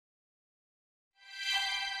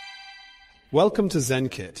Welcome to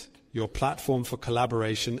Zenkit, your platform for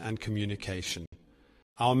collaboration and communication.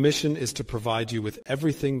 Our mission is to provide you with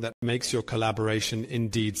everything that makes your collaboration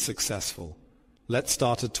indeed successful. Let's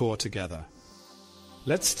start a tour together.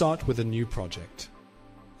 Let's start with a new project.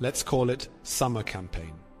 Let's call it Summer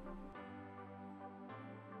Campaign.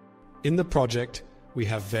 In the project, we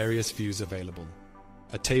have various views available.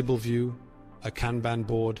 A table view, a Kanban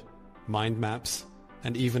board, mind maps,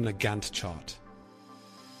 and even a Gantt chart.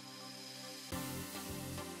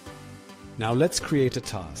 Now let's create a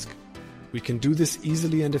task. We can do this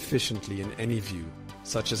easily and efficiently in any view,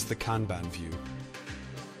 such as the Kanban view.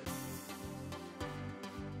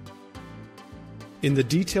 In the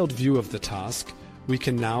detailed view of the task, we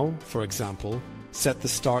can now, for example, set the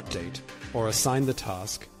start date or assign the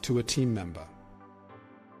task to a team member.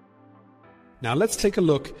 Now let's take a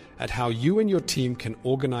look at how you and your team can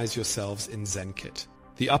organize yourselves in Zenkit.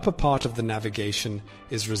 The upper part of the navigation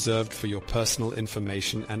is reserved for your personal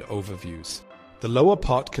information and overviews. The lower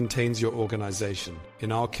part contains your organization,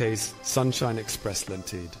 in our case, Sunshine Express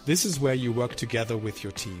Limited. This is where you work together with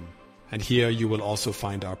your team. And here you will also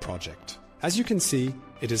find our project. As you can see,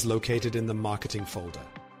 it is located in the marketing folder.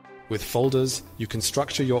 With folders, you can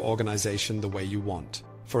structure your organization the way you want.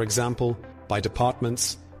 For example, by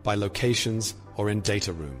departments, by locations, or in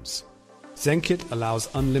data rooms. Zenkit allows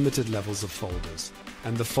unlimited levels of folders,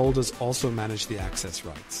 and the folders also manage the access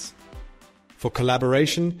rights. For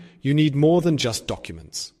collaboration, you need more than just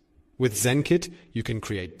documents. With Zenkit, you can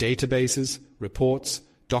create databases, reports,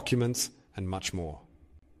 documents, and much more.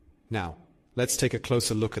 Now, let's take a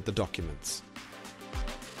closer look at the documents.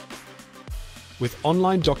 With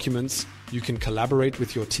online documents, you can collaborate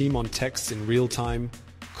with your team on texts in real time,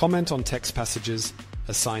 comment on text passages,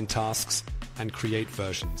 assign tasks, and create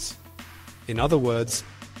versions. In other words,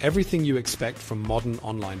 everything you expect from modern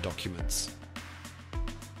online documents.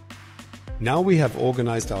 Now we have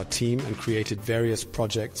organized our team and created various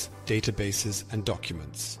projects, databases, and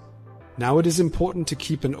documents. Now it is important to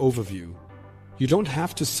keep an overview. You don't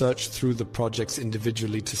have to search through the projects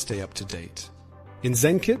individually to stay up to date. In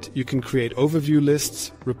Zenkit, you can create overview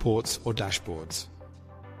lists, reports, or dashboards.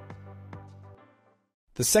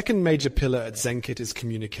 The second major pillar at Zenkit is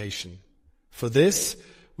communication. For this,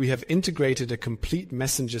 we have integrated a complete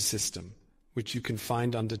messenger system, which you can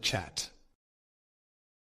find under Chat.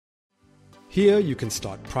 Here you can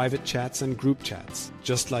start private chats and group chats,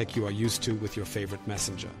 just like you are used to with your favorite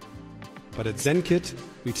messenger. But at Zenkit,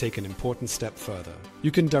 we take an important step further. You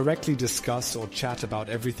can directly discuss or chat about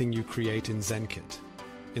everything you create in Zenkit,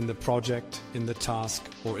 in the project, in the task,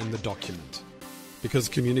 or in the document. Because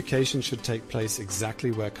communication should take place exactly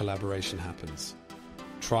where collaboration happens.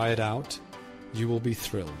 Try it out. You will be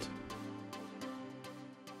thrilled.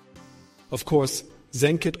 Of course,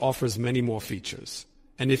 Zenkit offers many more features.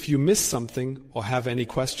 And if you miss something or have any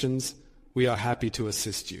questions, we are happy to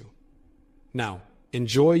assist you. Now,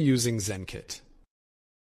 enjoy using Zenkit.